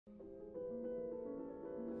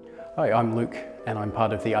Hi, I'm Luke and I'm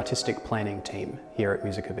part of the artistic planning team here at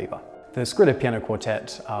Musica Viva. The Skride Piano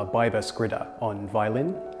Quartet are Baiba Skride on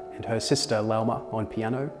violin and her sister Lauma on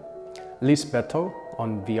piano, Lisberto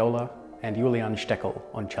on viola and Julian Steckel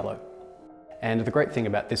on cello. And the great thing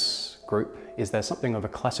about this group is they're something of a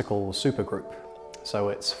classical supergroup. So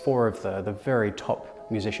it's four of the very top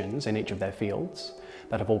musicians in each of their fields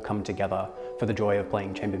that have all come together for the joy of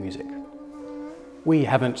playing chamber music. We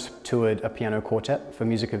haven't toured a piano quartet for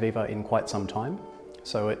Musica Viva in quite some time,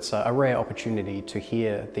 so it's a rare opportunity to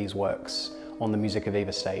hear these works on the Musica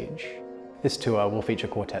Viva stage. This tour will feature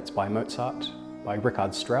quartets by Mozart, by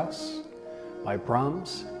Richard Strauss, by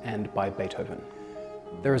Brahms and by Beethoven.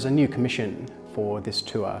 There is a new commission for this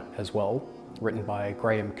tour as well, written by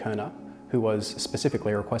Graham Kerner, who was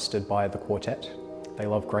specifically requested by the quartet. They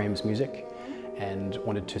love Graham's music and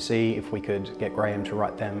wanted to see if we could get Graham to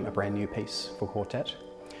write them a brand new piece for quartet.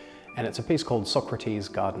 And it's a piece called Socrates'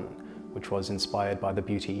 Garden, which was inspired by the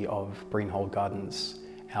beauty of Breenhold Gardens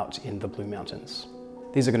out in the Blue Mountains.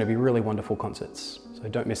 These are going to be really wonderful concerts, so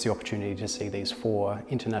don't miss the opportunity to see these four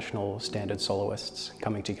international standard soloists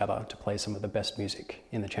coming together to play some of the best music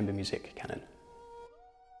in the chamber music canon.